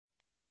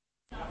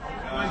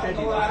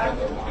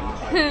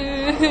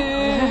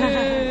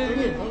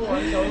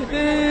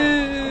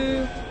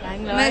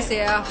咩事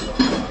啊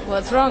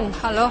What's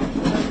wrong?？Hello，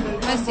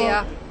咩事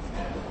啊？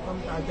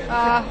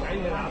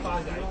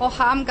我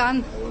喊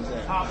緊。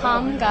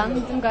喊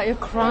緊，點解 you're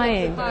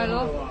crying? 係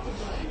咯，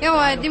因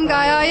為點解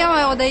啊？因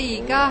為我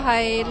哋而家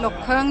係六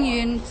鄉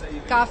縣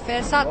咖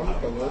啡室。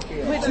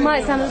Which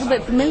might sound a little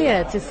bit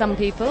familiar to some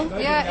people.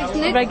 Yeah,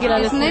 isn't it? Regular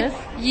isn't listeners.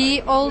 it?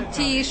 Ye Old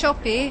Tea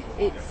Shoppy.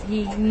 It's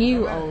ye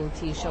new old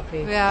tea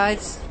shoppy. Yeah,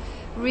 it's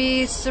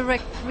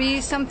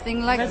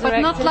something like, but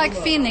not Resurrected. like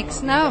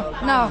Phoenix. No.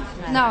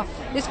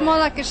 It's more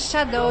like a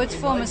shadow. Its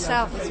former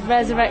self.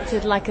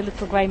 Resurrected like a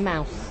little grey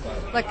mouse.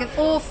 Like an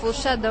awful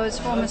shadow. Its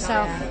former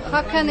self.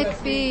 How can it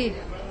be?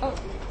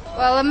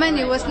 Well, the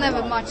menu was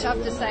never much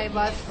up to say,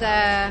 but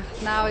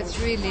now it's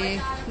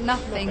really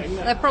nothing.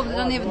 They probably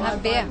don't even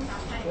have beer.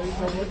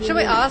 Shall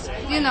we ask?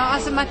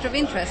 As a matter of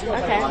interest.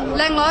 Okay.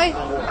 靚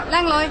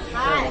女，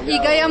而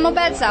家有冇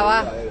啤酒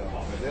啊？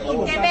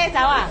嘅啤酒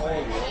啊？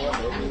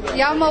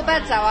有冇啤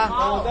酒啊？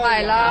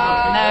係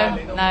啦。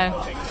No.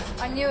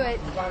 I knew it.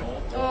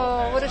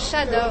 Oh, what a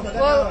shadow.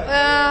 Well,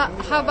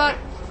 how about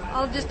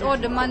I'll just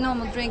order my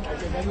normal drink.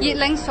 熱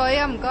檸水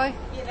啊，唔該。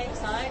熱檸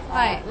水。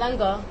係。兩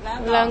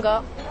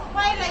個。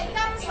喂，檸金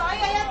水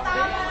嘅一啖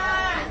啊。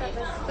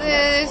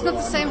It's not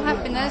the same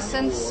happiness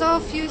and so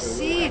few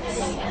seats.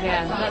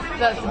 Yeah,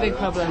 that's a big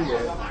problem.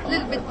 A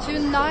little bit too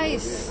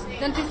nice,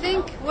 don't you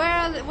think? Where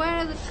are the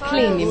tiles?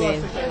 Clean, you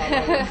mean?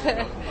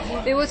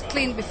 It was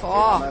clean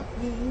before.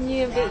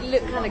 Yeah, but it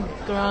looked kind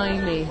of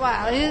grimy.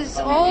 Well, it's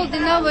old,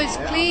 but it's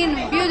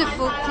clean,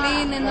 beautiful,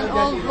 clean in an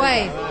old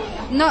way.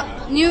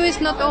 New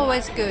is not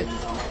always good.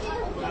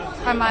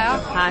 Hi, Maya.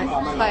 Hi.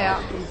 Hiya.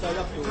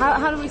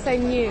 How do we say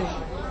new?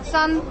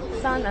 Sun.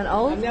 And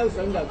old?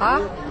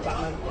 啊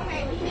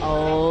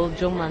Old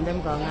中文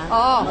點講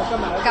啊？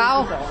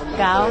舊。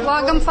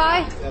哇，咁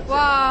快？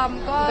哇，唔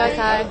該。唔該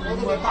晒。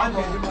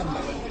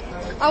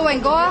阿榮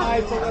哥啊，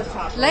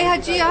你係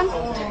主人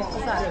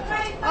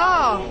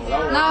？Oh,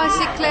 now I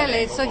see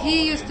clearly. So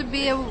he used to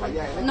be a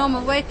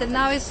normal waiter.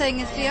 Now he's saying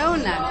he's the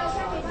owner.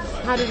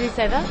 How did he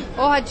say that?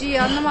 我係主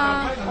人啊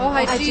嘛，我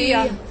係主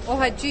人。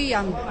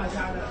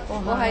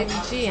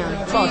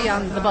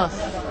 The boss.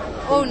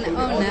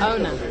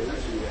 Owner.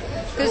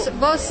 Because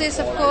boss is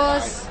of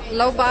course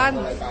老闆。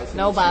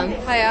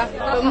係啊。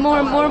But more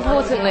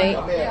importantly,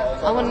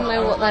 I want to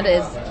know what that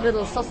is.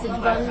 Little sausage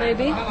bun,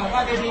 maybe?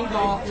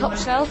 Top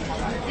shelf?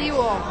 知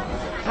喎。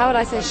 How would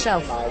I say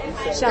shelf?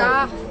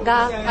 加。係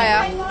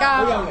啊，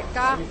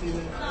加。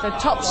 So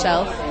top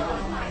shelf.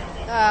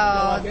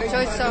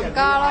 再上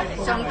加咯，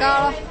上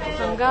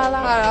加啦，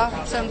係咯，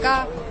上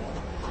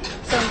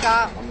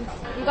加。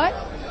唔該。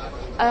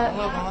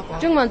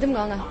中文點講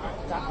啊？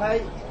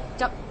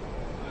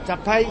雜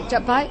批。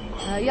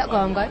一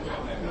個唔該。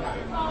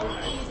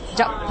雜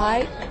批。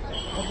I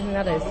think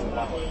that is.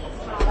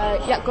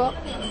 一個。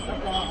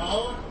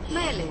咩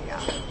嚟㗎？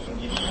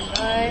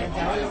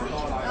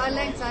靚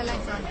仔。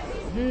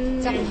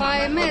雜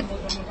派咩？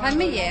係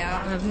乜嘢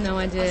啊？ I have no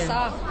idea. I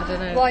don't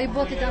know. Why you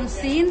bought it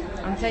unseen?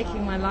 I'm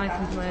taking my life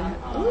into my own.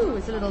 Ooh,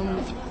 it's a little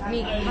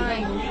meat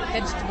pie,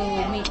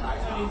 vegetable meat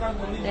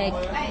egg.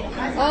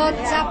 Oh,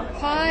 zap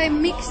pie,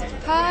 mixed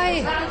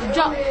pie.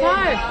 Jop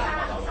pie.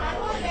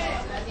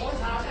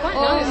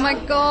 Oh my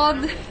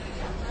God.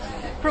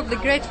 Probably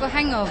great for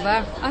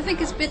hangover. I think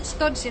it's a bit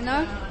stodgy,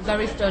 no?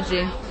 Very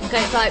stodgy.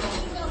 Okay, it's like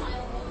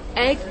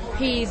egg,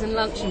 peas and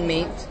luncheon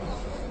meat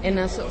in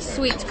a sort of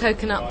sweet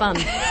coconut bun.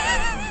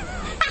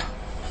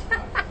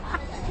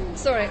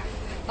 Sorry.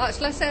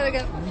 Shall I say it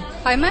again?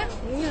 Jaime?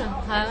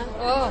 Yeah.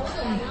 Oh,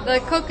 the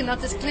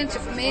coconut is clincher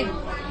for me.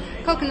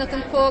 Coconut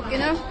and pork,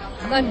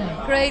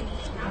 that great,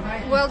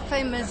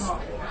 world-famous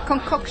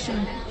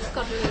concoction.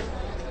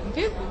 Thank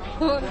you.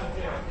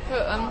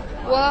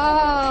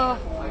 Wow,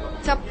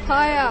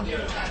 tapaya.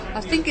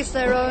 I think it's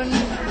their own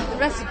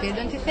recipe,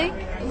 don't you think?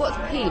 What's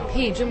pea?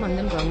 Pea, 中文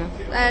點講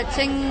啊？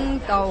青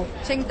豆。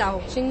青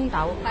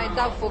豆。係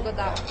豆腐個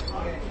豆。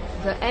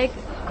 The egg,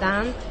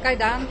 蛋。雞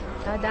蛋。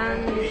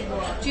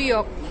豬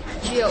肉。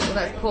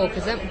That's pork,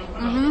 is it?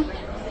 Mm-hmm.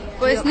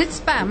 But isn't it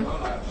spam?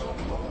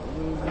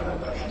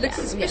 Looks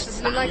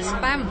suspiciously like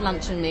spam.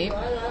 Luncheon meat.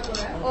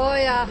 Oh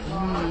yeah.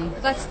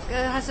 That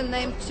has a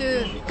name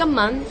too. 今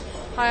晚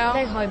係啊。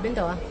你去邊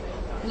度啊？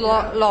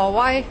挪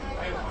威。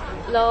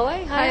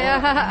係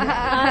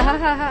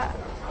啊。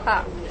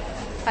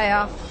係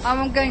啊。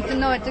I'm going to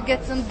Norway to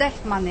get some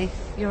death money.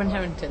 You're in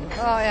Harrington.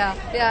 Oh yeah.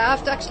 I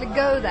have to actually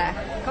go there.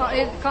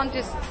 You can't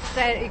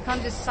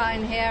just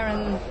sign here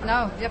and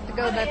no. You have to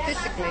go there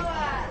physically.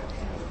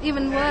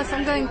 Even worse,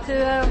 I'm going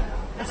to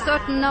a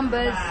certain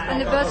number's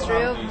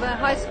anniversary of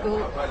high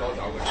school.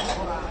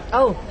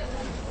 Oh,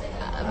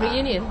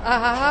 reunion.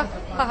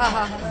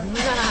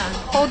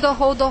 Hold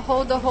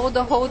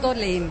on,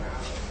 lean.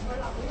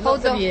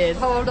 Lots of years.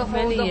 Hold on,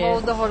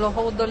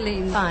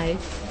 lean. 5.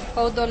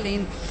 Hold on,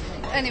 lean.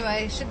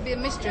 Anyway, it should be a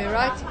mystery,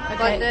 right?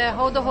 Okay. But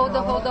hold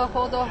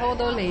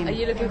on, lean. Are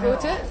you looking forward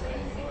to it?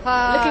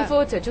 Looking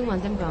forward to it. Trung Văn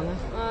點講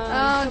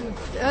啊？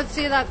 Let's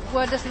see, that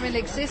word doesn't really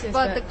exist, Yes,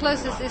 but but- the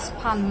closest is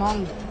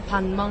Panmong.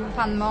 Panmong,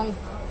 Panmong.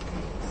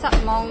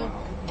 Satmong.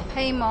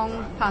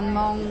 Paymong.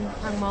 Panmong.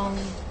 Panmong.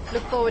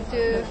 Look forward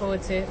to. Look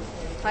forward to.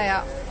 係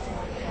啊，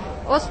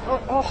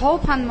我好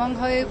盼望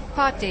去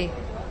party，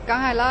梗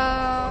係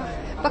啦。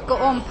不過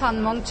我唔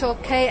盼望坐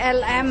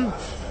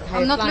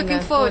KLM。I'm not flying looking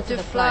there, forward forward to to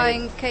the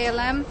flying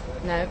KLM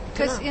No.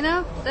 because you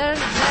know their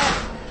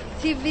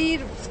TV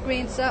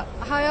screens are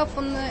high up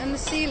on the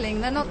ceiling.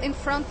 They're not in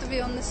front of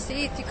you on the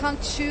seat. You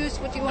can't choose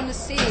what you want to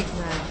see.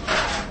 No.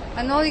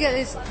 And all you get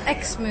is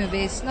X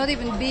movies, not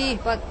even B,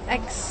 but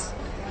X.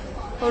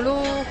 好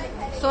咯，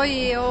所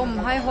以我唔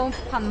係好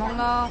盼望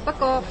咯。不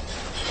過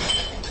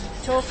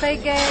坐飛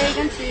機，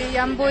跟住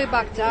飲杯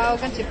白酒，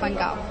跟住瞓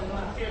覺。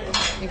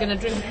 You're going to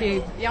drink a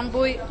few. 飲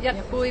杯一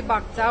杯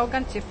白酒，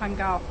跟住瞓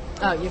覺。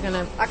 Oh, you're going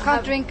to. I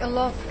can't drink a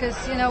lot because,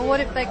 you know, what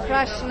if they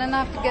crash and then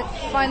I have to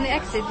find the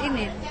exit in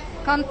it?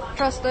 Can't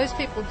trust those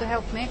people to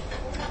help me.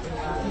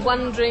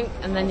 One drink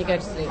and then you go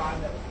to sleep.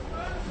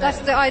 That's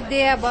the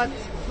idea, but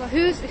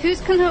who's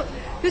gonna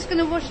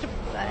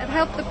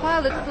help the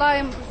pilot fly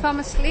if I'm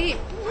asleep?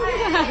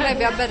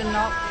 Maybe I better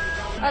not.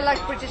 I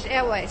like British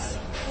Airways.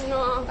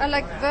 No. I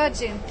like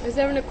Virgin. Is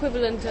there an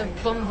equivalent of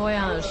Bon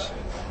Voyage?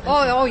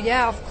 Oh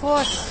yeah, of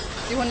course.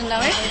 Do you want to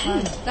know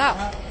it? No.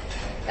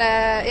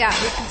 Yeah,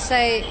 you can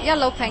say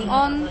yellow peng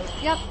on,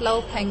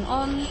 yellow peng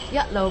on.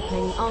 Yatlo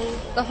Ping Ong.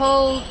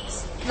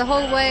 The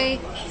whole way,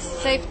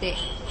 safety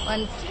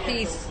and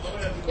peace.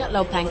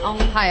 Yatlo Ping Ong.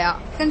 Higher.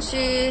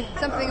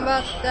 Something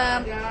about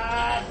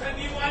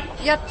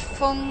Yat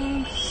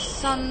Fong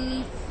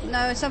Sun.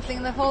 No,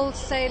 something. The whole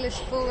sail is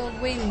full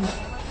of wind.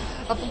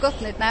 I've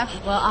forgotten it now.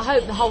 Well, I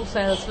hope the whole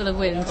sail is full of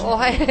wind. Oh,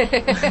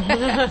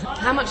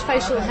 How much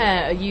facial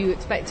hair are you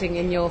expecting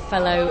in your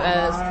fellow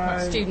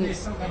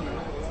students?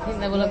 I think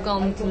they will have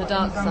gone to the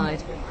dark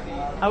side.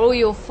 Are all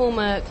your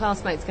former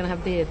classmates going to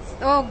have beards?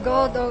 oh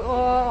God!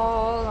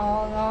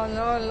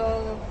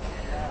 No.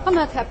 I'm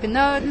not happy.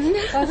 No,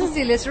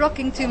 Cecilia's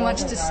rocking too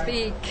much to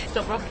speak.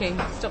 Stop rocking.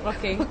 Stop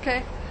rocking.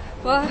 Okay.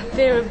 Well,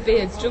 Fear of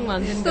beards.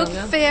 Jungman it's didn't not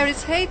go. fear.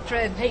 It's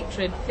hatred.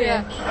 Hatred.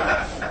 Fear.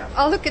 Yeah.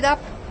 I'll look it up.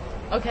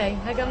 Okay.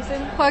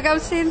 Hagamsin. Bye,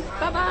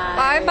 Bye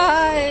bye.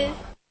 bye.